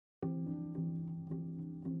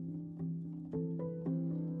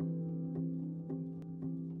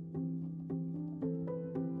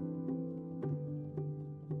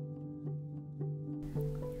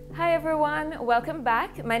everyone, welcome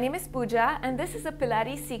back. My name is Pooja and this is a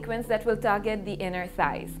Pilates sequence that will target the inner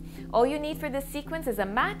thighs. All you need for this sequence is a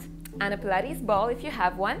mat and a Pilates ball if you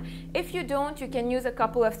have one. If you don't, you can use a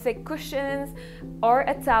couple of thick cushions or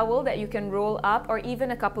a towel that you can roll up, or even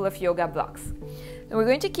a couple of yoga blocks. And we're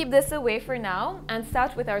going to keep this away for now and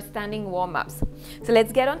start with our standing warm-ups. So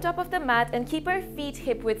let's get on top of the mat and keep our feet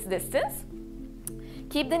hip-width distance.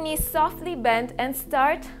 Keep the knees softly bent and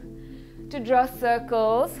start to draw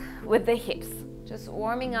circles with the hips. Just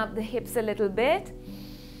warming up the hips a little bit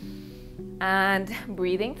and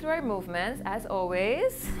breathing through our movements as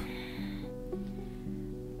always.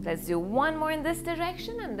 Let's do one more in this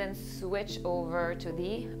direction and then switch over to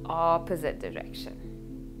the opposite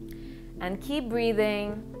direction. And keep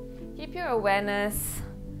breathing. Keep your awareness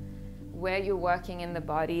where you're working in the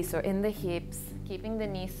body, so in the hips, keeping the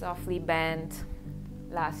knees softly bent.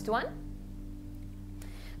 Last one.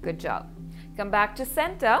 Good job. Come back to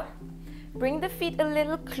center. Bring the feet a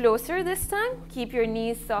little closer this time. Keep your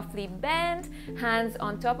knees softly bent, hands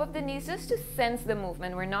on top of the knees just to sense the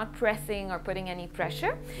movement. We're not pressing or putting any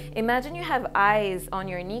pressure. Imagine you have eyes on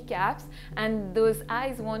your kneecaps and those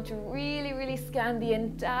eyes want to really scan the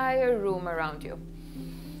entire room around you.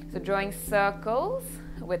 So drawing circles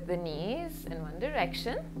with the knees in one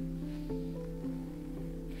direction.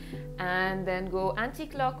 And then go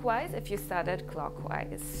anti-clockwise if you started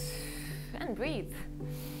clockwise. And breathe.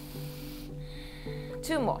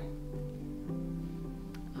 Two more.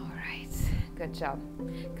 All right, good job.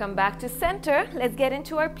 Come back to center. Let's get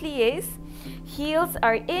into our pliés. Heels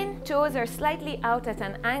are in, toes are slightly out at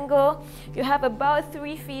an angle. You have about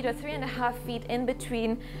 3 feet or 3.5 feet in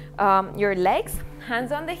between your legs.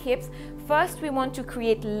 Hands on the hips. First, we want to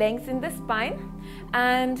create length in the spine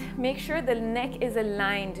and make sure the neck is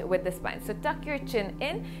aligned with the spine. So tuck your chin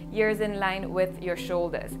in, ears in line with your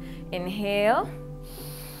shoulders. Inhale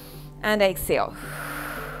and exhale.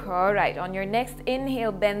 All right, on your next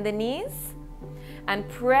inhale, bend the knees and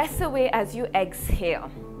press away as you exhale.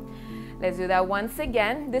 Let's do that once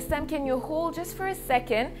again. This time, can you hold just for a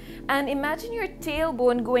second and imagine your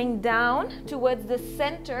tailbone going down towards the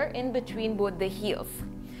center in between both the heels.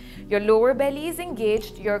 Your lower belly is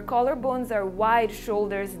engaged, your collarbones are wide,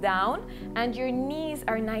 shoulders down, and your knees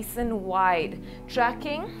are nice and wide,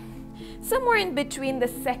 tracking somewhere in between the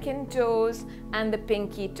second toes and the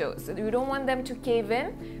pinky toes. So you don't want them to cave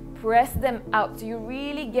in, press them out so you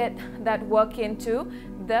really get that work into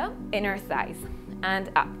the inner thighs and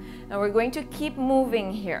up. Now we're going to keep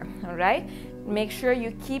moving here, all right? Make sure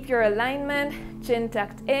you keep your alignment, chin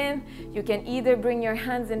tucked in. You can either bring your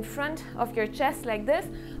hands in front of your chest like this,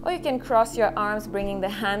 or you can cross your arms, bringing the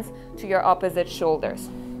hands to your opposite shoulders.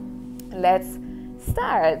 Let's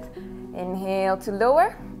start. Inhale to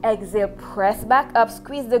lower, exhale, press back up,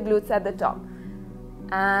 squeeze the glutes at the top,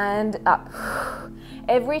 and up.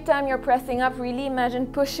 Every time you're pressing up, really imagine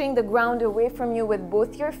pushing the ground away from you with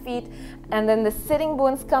both your feet, and then the sitting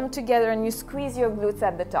bones come together and you squeeze your glutes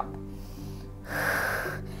at the top.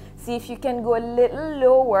 See if you can go a little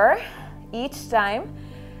lower each time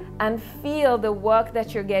and feel the work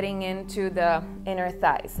that you're getting into the inner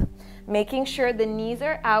thighs. Making sure the knees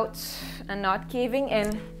are out and not caving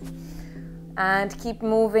in. And keep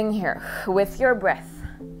moving here with your breath.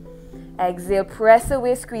 Exhale, press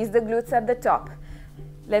away, squeeze the glutes at the top.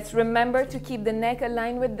 Let's remember to keep the neck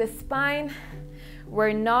aligned with the spine.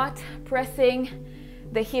 We're not pressing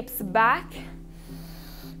the hips back.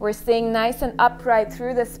 We're staying nice and upright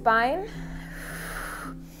through the spine.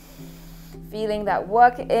 Feeling that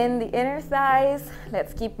work in the inner thighs.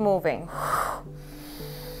 Let's keep moving.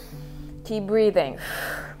 Keep breathing.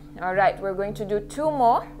 All right, we're going to do 2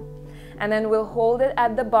 more. And then we'll hold it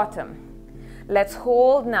at the bottom. Let's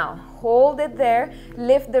hold now. Hold it there.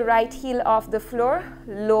 Lift the right heel off the floor.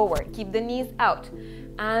 Lower. Keep the knees out.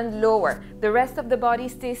 And lower. The rest of the body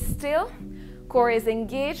stays still. Core is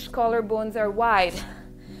engaged. Collarbones are wide.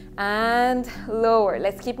 And lower.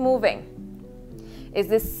 Let's keep moving. It's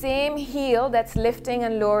the same heel that's lifting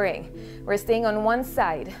and lowering. We're staying on one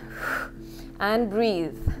side. And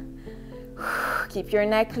breathe. Keep your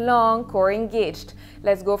neck long, core engaged.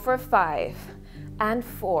 Let's go for 5 and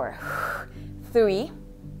 4, 3,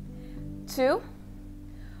 2,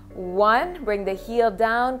 1. Bring the heel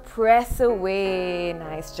down, press away.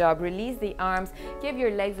 Nice job. Release the arms. Give your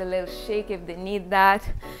legs a little shake if they need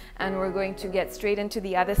that. And we're going to get straight into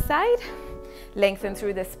the other side. Lengthen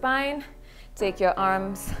through the spine. Take your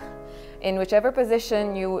arms in whichever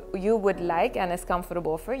position you would like and is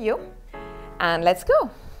comfortable for you. And let's go.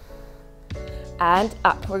 And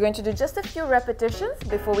up. We're going to do just a few repetitions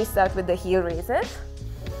before we start with the heel raises.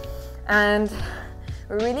 And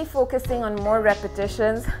we're really focusing on more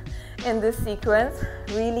repetitions in this sequence,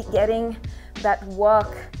 really getting that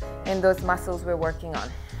work in those muscles we're working on.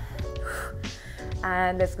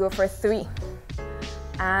 And let's go for 3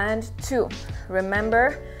 and 2.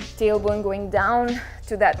 Remember, tailbone going down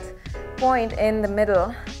to that point in the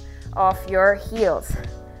middle of your heels.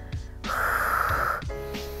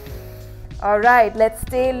 All right, let's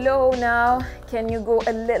stay low now. Can you go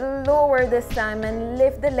a little lower this time and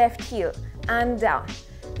lift the left heel and down?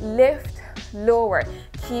 Lift, lower.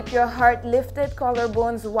 Keep your heart lifted,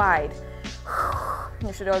 collarbones wide.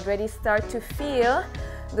 You should already start to feel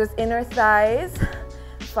those inner thighs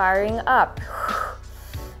firing up.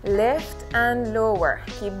 Lift and lower.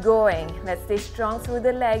 Keep going. Let's stay strong through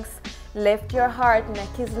the legs. Lift your heart,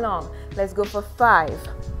 neck is long. Let's go for 5,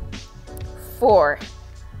 4,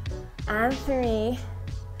 and 3,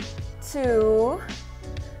 2,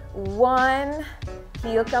 1.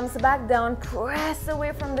 Heel comes back down, press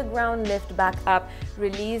away from the ground, lift back up,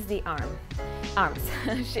 release the arms.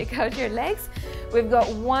 Shake out your legs. We've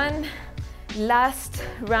got one last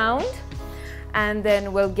round and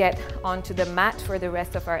then we'll get onto the mat for the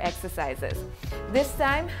rest of our exercises. This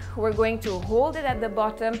time we're going to hold it at the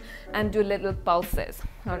bottom and do little pulses.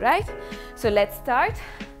 All right, so let's start.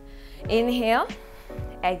 Inhale,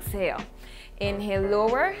 exhale. Inhale,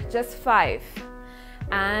 lower, just 5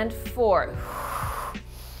 and 4,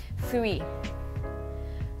 3,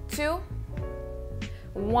 2,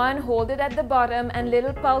 1. Hold it at the bottom and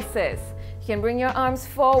little pulses. You can bring your arms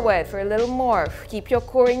forward for a little more. Keep your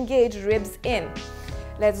core engaged, ribs in.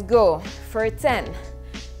 Let's go for 10,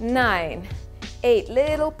 9, 8.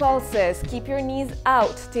 Little pulses. Keep your knees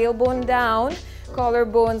out, tailbone down,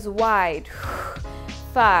 collarbones wide.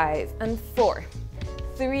 5 and 4,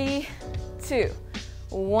 3, 2,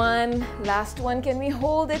 1. Last one. Can we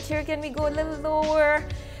hold it here? Can we go a little lower?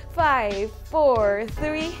 5, 4,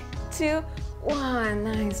 3, 2, 1.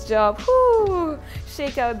 Nice job. Woo.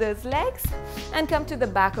 Shake out those legs and come to the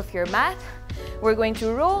back of your mat. We're going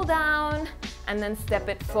to roll down and then step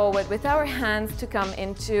it forward with our hands to come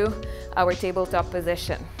into our tabletop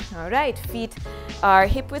position. All right, feet are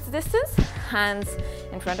hip width distance, hands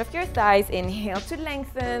in front of your thighs. Inhale to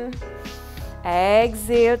lengthen.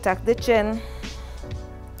 Exhale, tuck the chin.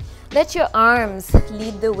 Let your arms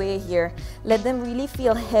lead the way here. Let them really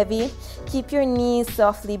feel heavy. Keep your knees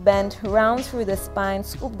softly bent, round through the spine,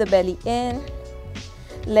 scoop the belly in.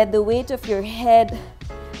 Let the weight of your head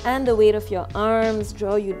and the weight of your arms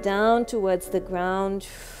draw you down towards the ground.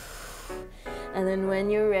 And then when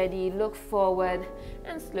you're ready, look forward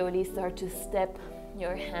and slowly start to step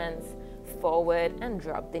your hands forward and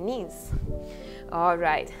drop the knees. All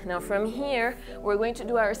right, now from here, we're going to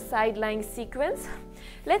do our side lying sequence.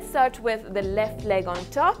 Let's start with the left leg on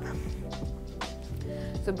top.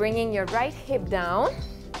 So bringing your right hip down,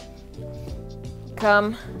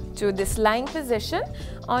 come to this lying position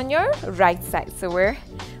on your right side. So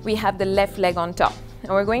we have the left leg on top.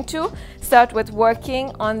 And we're going to start with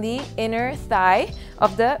working on the inner thigh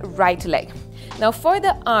of the right leg. Now for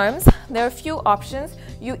the arms, there are a few options.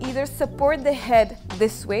 You either support the head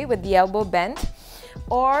this way with the elbow bent,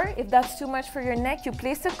 or if that's too much for your neck, you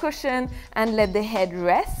place a cushion and let the head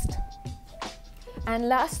rest. And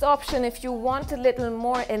last option, if you want a little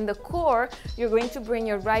more in the core, you're going to bring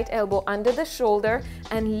your right elbow under the shoulder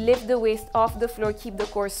and lift the waist off the floor, keep the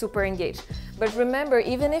core super engaged. But remember,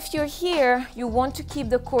 even if you're here, you want to keep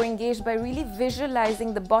the core engaged by really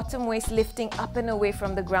visualizing the bottom waist lifting up and away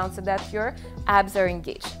from the ground so that your abs are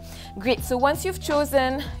engaged. Great, so once you've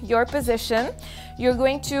chosen your position, you're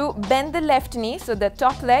going to bend the left knee, so the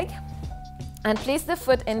top leg, and place the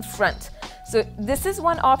foot in front. So this is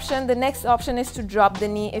one option. The next option is to drop the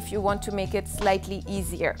knee if you want to make it slightly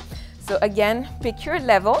easier. So again, pick your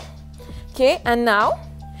level. Okay, and now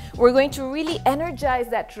we're going to really energize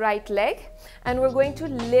that right leg and we're going to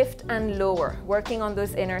lift and lower, working on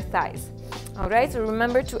those inner thighs. All right, so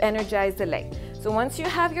remember to energize the leg. So once you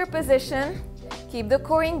have your position, keep the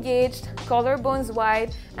core engaged, collarbones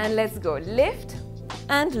wide, and let's go. Lift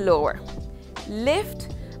and lower.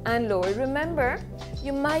 Lift and lower. Remember,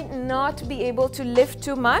 you might not be able to lift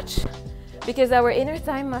too much because our inner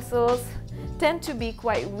thigh muscles tend to be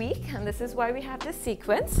quite weak, and this is why we have this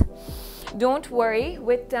sequence. Don't worry,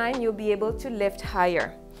 with time you'll be able to lift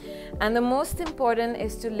higher. And the most important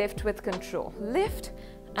is to lift with control. Lift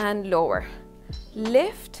and lower.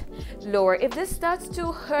 Lift, lower. If this starts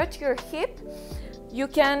to hurt your hip, you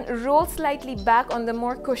can roll slightly back on the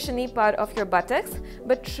more cushiony part of your buttocks,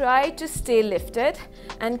 but try to stay lifted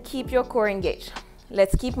and keep your core engaged.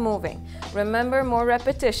 Let's keep moving. Remember, more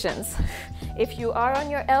repetitions. If you are on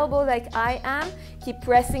your elbow like I am, keep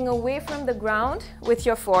pressing away from the ground with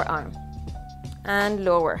your forearm. And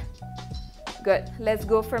lower. Good. Let's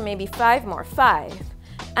go for maybe 5 more. 5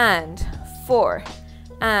 and 4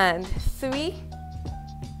 and 3,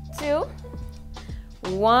 2,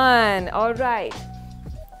 1. All right.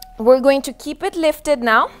 We're going to keep it lifted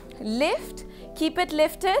now. Lift, keep it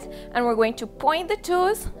lifted, and we're going to point the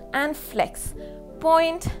toes and flex.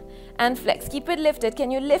 Point and flex. Keep it lifted.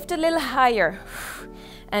 Can you lift a little higher?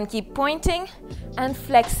 And keep pointing and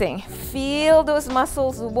flexing. Feel those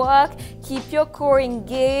muscles work. Keep your core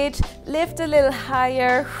engaged. Lift a little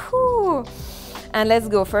higher. Whew. And let's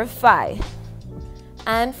go for 5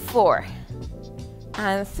 and 4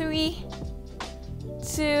 and 3,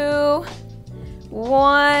 2,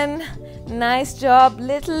 1. Nice job.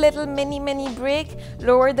 Little mini break.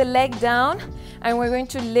 Lower the leg down, and we're going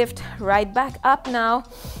to lift right back up now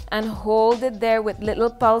and hold it there with little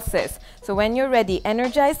pulses. So when you're ready,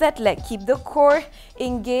 energize that leg. Keep the core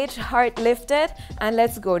engaged, heart lifted, and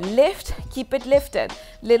let's go. Lift, keep it lifted.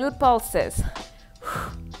 Little pulses.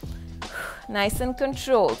 Nice and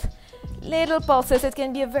controlled. Little pulses. It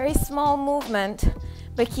can be a very small movement,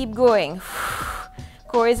 but keep going.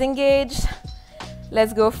 Core is engaged.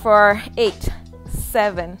 Let's go for 8,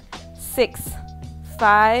 7, 6,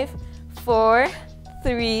 5, 4,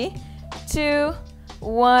 3, 2,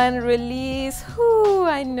 1. Release. Whew,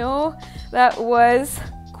 I know that was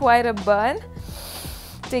quite a burn.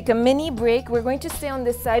 Take a mini break. We're going to stay on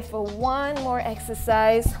this side for one more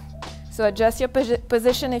exercise. So adjust your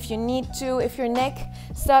position if you need to. If your neck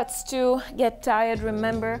starts to get tired,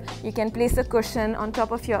 remember you can place a cushion on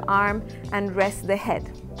top of your arm and rest the head.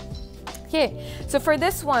 Okay, so for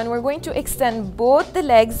this one, we're going to extend both the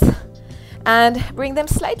legs and bring them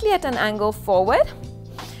slightly at an angle forward.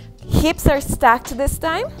 Hips are stacked this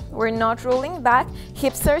time. We're not rolling back.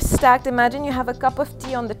 Hips are stacked. Imagine you have a cup of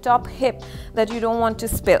tea on the top hip that you don't want to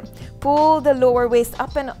spill. Pull the lower waist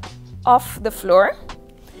up and off the floor.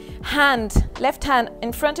 Hand, left hand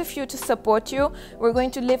in front of you to support you. We're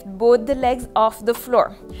going to lift both the legs off the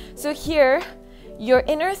floor. So here, your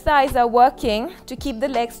inner thighs are working to keep the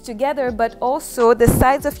legs together, but also the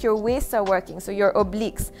sides of your waist are working, so your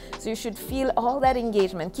obliques. So you should feel all that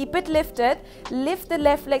engagement. Keep it lifted. Lift the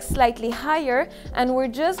left leg slightly higher, and we're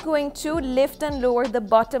just going to lift and lower the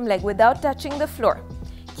bottom leg without touching the floor.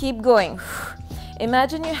 Keep going.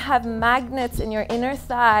 Imagine you have magnets in your inner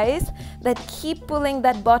thighs that keep pulling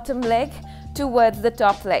that bottom leg towards the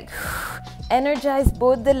top leg. Energize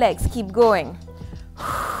both the legs. Keep going.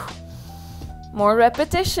 More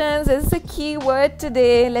repetitions is the key word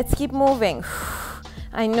today. Let's keep moving.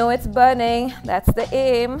 I know it's burning. That's the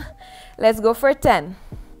aim. Let's go for 10,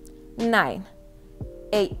 9,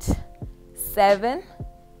 8, 7,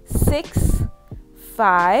 6,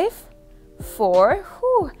 5, 4,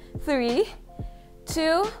 3,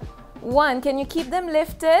 2, 1. Can you keep them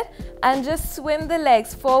lifted and just swim the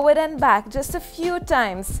legs forward and back just a few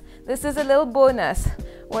times? This is a little bonus.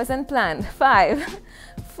 Wasn't planned. 5,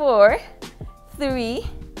 4, 3,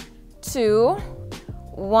 2,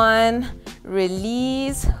 1.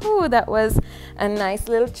 Release. Ooh, that was a nice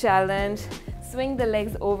little challenge. Swing the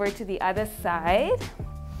legs over to the other side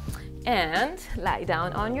and lie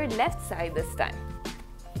down on your left side this time.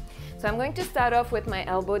 So I'm going to start off with my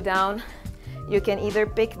elbow down. You can either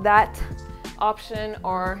pick that option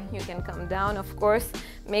or you can come down, of course.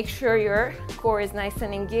 Make sure your core is nice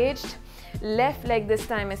and engaged. Left leg this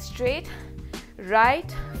time is straight. Right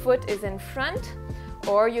foot is in front,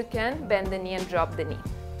 or you can bend the knee and drop the knee.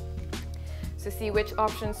 So see which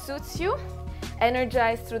option suits you.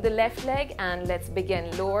 Energize through the left leg and let's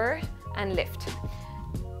begin. Lower and lift.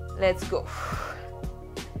 Let's go.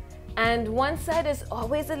 And one side is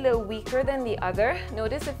always a little weaker than the other.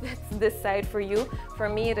 Notice if it's this side for you. For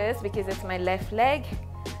me it is because it's my left leg.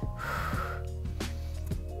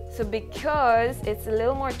 So because it's a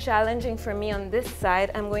little more challenging for me on this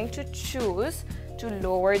side, I'm going to choose to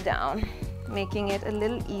lower down, making it a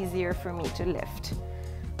little easier for me to lift.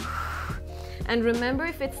 And remember,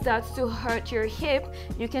 if it starts to hurt your hip,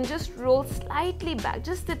 you can just roll slightly back,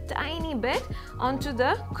 just a tiny bit, onto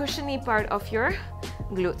the cushiony part of your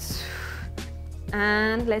glutes.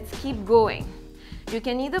 And let's keep going. You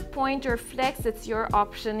can either point or flex, it's your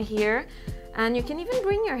option here. And you can even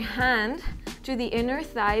bring your hand to the inner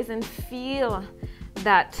thighs and feel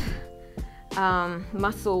that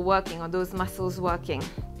muscle working, or those muscles working.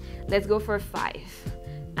 Let's go for 5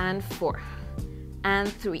 and 4 and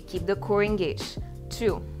 3. Keep the core engaged.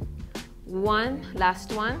 2, 1.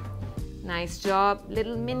 Last one. Nice job.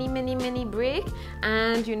 Little mini break.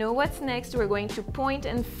 And you know what's next? We're going to point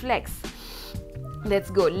and flex.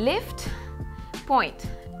 Let's go. Lift, point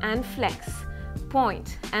and flex.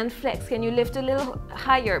 Point and flex. Can you lift a little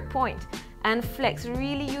higher? Point and flex.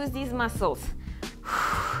 Really use these muscles.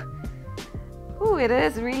 Ooh, it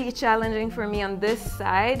is really challenging for me on this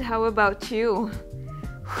side. How about you?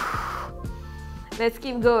 Let's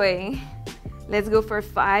keep going. Let's go for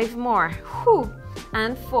 5 more.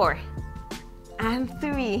 And 4 and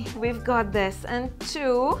 3. We've got this. And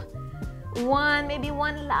 2, 1, maybe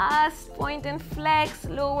one last point and flex,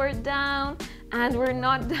 lower down. And we're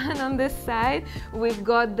not done on this side. We've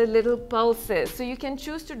got the little pulses. So you can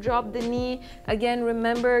choose to drop the knee. Again,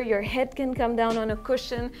 remember your head can come down on a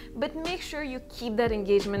cushion, but make sure you keep that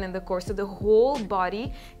engagement in the core so the whole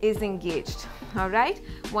body is engaged. All right?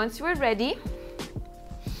 Once you're ready,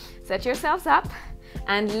 set yourselves up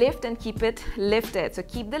and lift and keep it lifted. So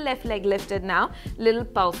keep the left leg lifted now. Little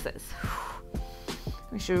pulses.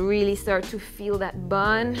 We should really start to feel that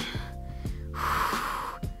burn.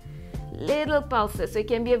 Little pulses. So it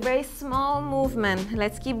can be a very small movement.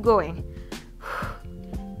 Let's keep going.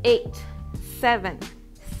 8, 7,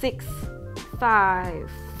 6,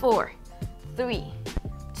 5, 4, 3,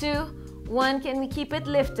 2, 1. Can we keep it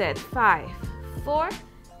lifted? 5, 4,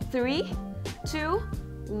 3, 2,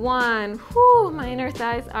 1. Whew, my inner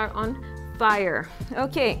thighs are on fire.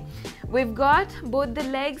 Okay, we've got both the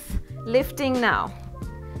legs lifting now.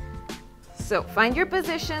 So find your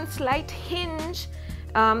position, slight hinge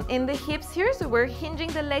in the hips here. So we're hinging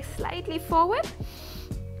the legs slightly forward.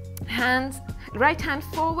 Hands, right hand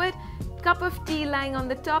forward. Cup of tea lying on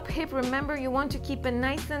the top hip. Remember, you want to keep a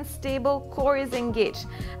nice and stable core is engaged.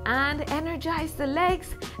 And energize the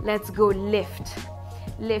legs. Let's go lift.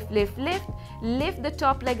 Lift, lift, lift. Lift the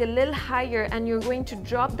top leg a little higher and you're going to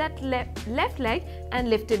drop that left leg and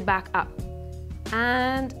lift it back up.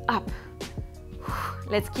 And up.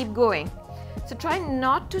 Let's keep going. So try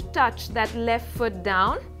not to touch that left foot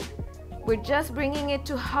down. We're just bringing it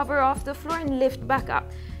to hover off the floor and lift back up.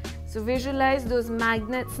 So visualize those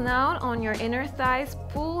magnets now on your inner thighs,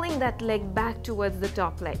 pulling that leg back towards the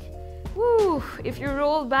top leg. Woo! If you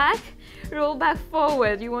roll back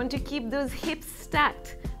forward. You want to keep those hips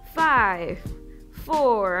stacked. 5,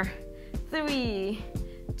 4, 3,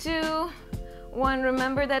 2, 1.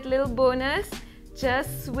 Remember that little bonus?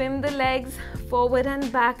 Just swim the legs forward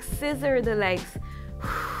and back, scissor the legs.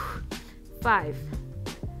 5,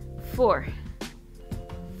 4,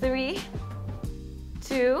 3,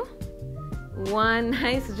 2, 1.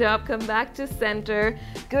 Nice job. Come back to center.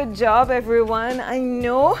 Good job, everyone. I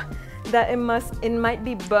know that it might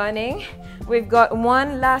be burning. We've got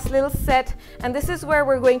one last little set, and this is where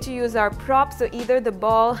we're going to use our props. So either the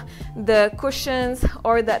ball, the cushions,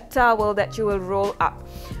 or that towel that you will roll up.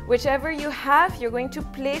 Whichever you have, you're going to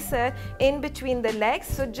place it in between the legs.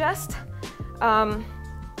 So just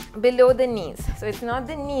below the knees. So it's not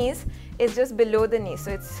the knees, it's just below the knees.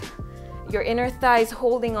 So it's your inner thighs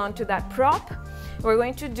holding on to that prop. We're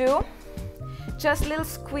going to do just little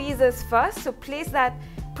squeezes first. So place that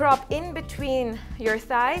prop in between your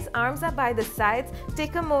thighs, arms are by the sides.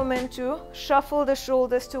 Take a moment to shuffle the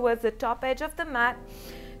shoulders towards the top edge of the mat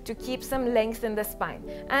to keep some length in the spine.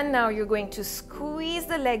 And now you're going to squeeze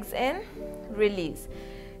the legs in, release.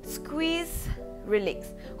 Squeeze,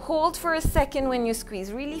 release. Hold for a second when you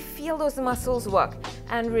squeeze. Really feel those muscles work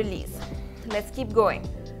and release. Let's keep going.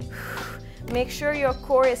 Make sure your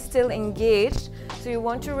core is still engaged. So you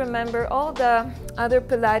want to remember all the other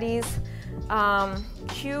Pilates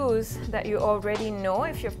cues that you already know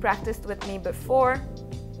if you've practiced with me before.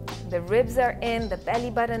 The ribs are in, the belly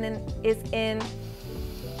button is in.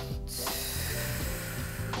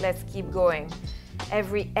 Let's keep going.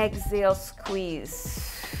 Every exhale,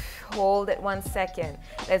 squeeze. Hold it 1 second.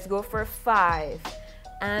 Let's go for 5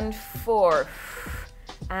 and 4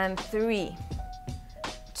 and 3,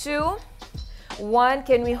 2, 1.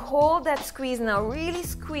 Can we hold that squeeze now? Really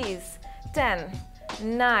squeeze. 10,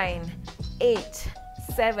 9, 8,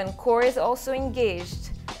 7. Core is also engaged.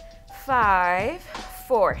 5,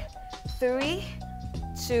 4, 3,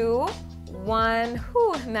 2, 1.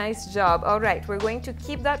 Whew, nice job. All right, we're going to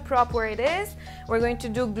keep that prop where it is. We're going to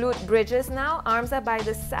do glute bridges now. Arms are by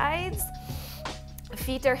the sides.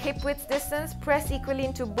 Feet are hip width distance. Press equally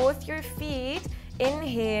into both your feet.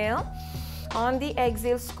 Inhale. On the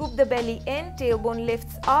exhale, scoop the belly in. Tailbone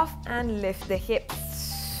lifts off and lift the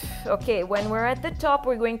hips. Okay, when we're at the top,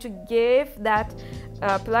 we're going to give that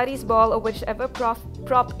Pilates ball or whichever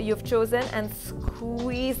prop you've chosen and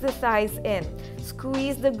squeeze the thighs in.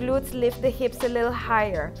 Squeeze the glutes, lift the hips a little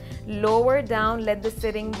higher. Lower down, let the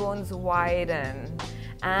sitting bones widen.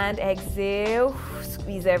 And exhale,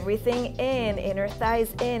 squeeze everything in. Inner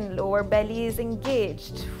thighs in, lower belly is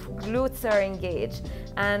engaged. Glutes are engaged.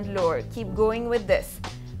 And lower. Keep going with this.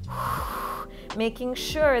 making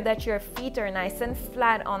sure that your feet are nice and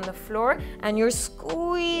flat on the floor and you're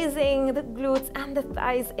squeezing the glutes and the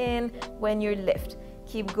thighs in when you lift.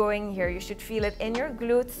 Keep going here. You should feel it in your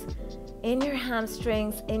glutes, in your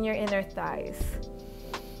hamstrings, in your inner thighs.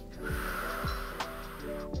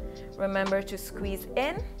 Remember to squeeze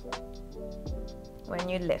in when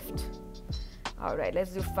you lift. All right,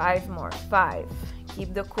 let's do 5 more. 5.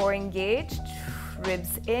 Keep the core engaged.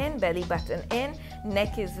 Ribs in, belly button in,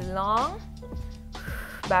 neck is long,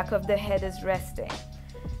 back of the head is resting.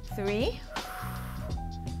 3,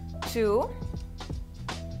 2,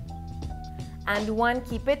 and 1.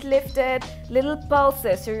 Keep it lifted. Little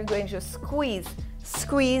pulses. So you're going to squeeze,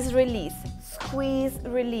 squeeze, release, squeeze,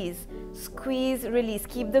 release, squeeze, release.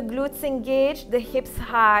 Keep the glutes engaged, the hips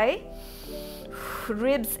high,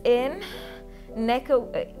 ribs in, neck,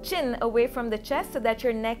 chin away from the chest so that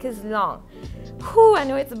your neck is long. Whew, I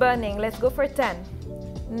know it's burning. Let's go for 10,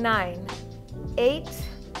 9, 8,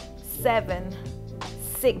 7,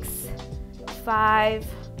 6, 5,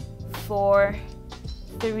 4,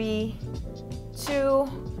 3, 2,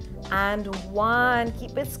 and 1.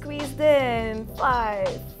 Keep it squeezed in.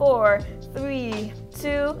 5, 4, 3,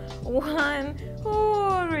 2, 1.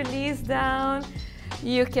 Ooh, release down.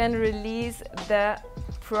 You can release the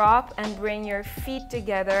prop and bring your feet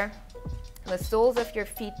together. The soles of your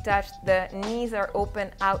feet touch, the knees are open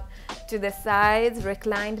out to the sides,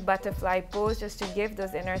 reclined butterfly pose, just to give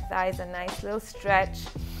those inner thighs a nice little stretch.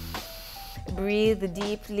 Breathe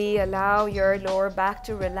deeply, allow your lower back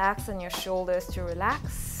to relax and your shoulders to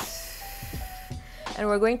relax. And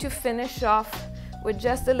we're going to finish off with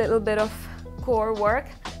just a little bit of core work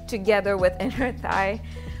together with inner thigh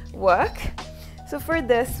work. So for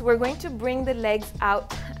this, we're going to bring the legs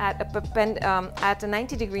out at a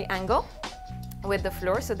 90-degree angle with the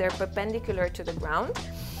floor, so they're perpendicular to the ground.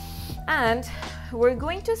 And we're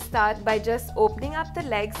going to start by just opening up the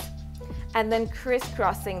legs and then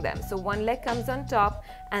crisscrossing them. So one leg comes on top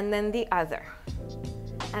and then the other.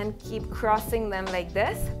 And keep crossing them like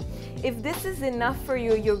this. If this is enough for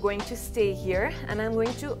you, you're going to stay here, and I'm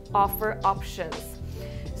going to offer options.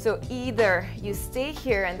 So either you stay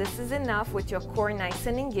here and this is enough with your core nice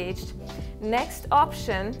and engaged. Next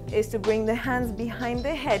option is to bring the hands behind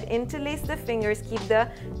the head, interlace the fingers, keep the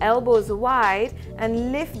elbows wide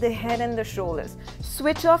and lift the head and the shoulders.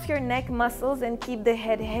 Switch off your neck muscles and keep the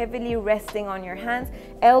head heavily resting on your hands.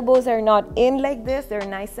 Elbows are not in like this, they're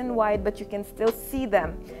nice and wide, but you can still see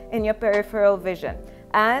them in your peripheral vision.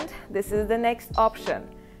 And this is the next option.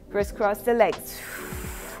 Crisscross the legs.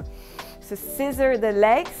 So scissor the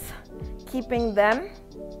legs, keeping them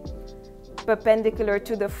perpendicular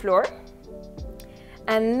to the floor.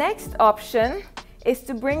 And next option is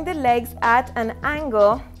to bring the legs at an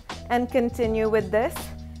angle and continue with this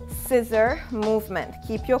scissor movement.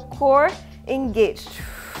 Keep your core engaged.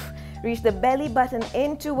 Reach the belly button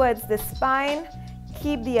in towards the spine.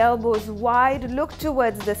 Keep the elbows wide. Look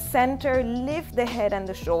towards the center. Lift the head and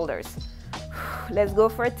the shoulders. Let's go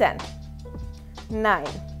for 10, 9,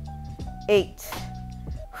 8,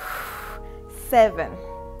 7,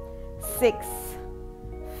 6,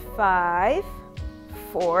 5,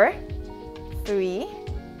 4, 3,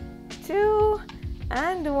 2,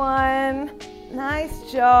 and 1.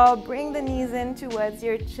 Nice job. Bring the knees in towards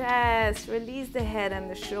your chest. Release the head and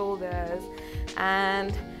the shoulders.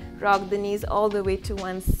 And rock the knees all the way to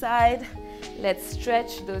one side. Let's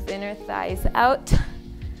stretch those inner thighs out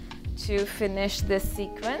to finish this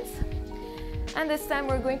sequence. And this time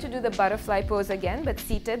we're going to do the butterfly pose again, but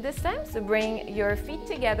seated this time. So bring your feet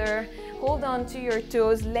together, hold on to your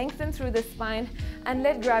toes, lengthen through the spine, and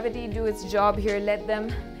let gravity do its job here.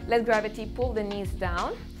 Let gravity pull the knees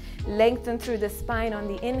down. Lengthen through the spine on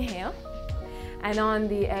the inhale, and on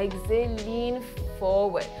the exhale, lean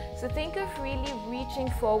forward. So think of really reaching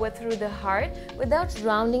forward through the heart without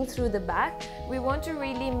rounding through the back. We want to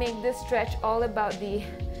really make this stretch all about the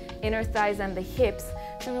inner thighs and the hips.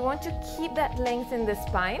 So we want to keep that length in the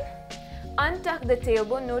spine. Untuck the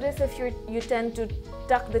tailbone. Notice if you tend to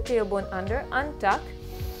tuck the tailbone under. Untuck.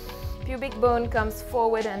 Pubic bone comes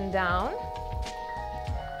forward and down.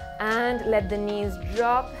 And let the knees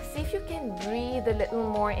drop. See if you can breathe a little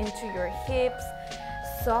more into your hips.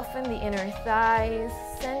 Soften the inner thighs.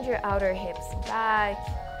 Send your outer hips back.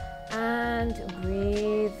 And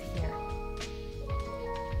breathe here.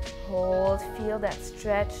 Hold. Feel that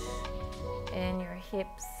stretch in your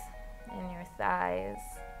hips, in your thighs.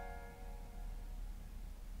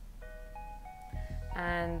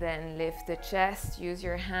 And then lift the chest. Use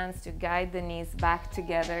your hands to guide the knees back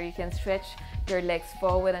together. You can stretch your legs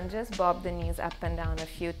forward and just bob the knees up and down a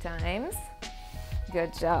few times.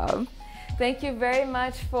 Good job. Thank you very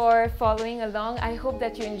much for following along. I hope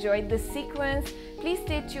that you enjoyed this sequence. Please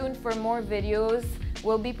stay tuned for more videos.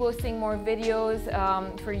 We'll be posting more videos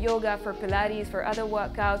for yoga, for Pilates, for other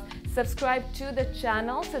workouts. Subscribe to the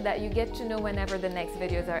channel so that you get to know whenever the next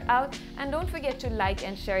videos are out. And don't forget to like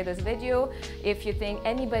and share this video if you think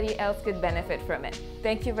anybody else could benefit from it.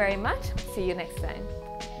 Thank you very much. See you next time.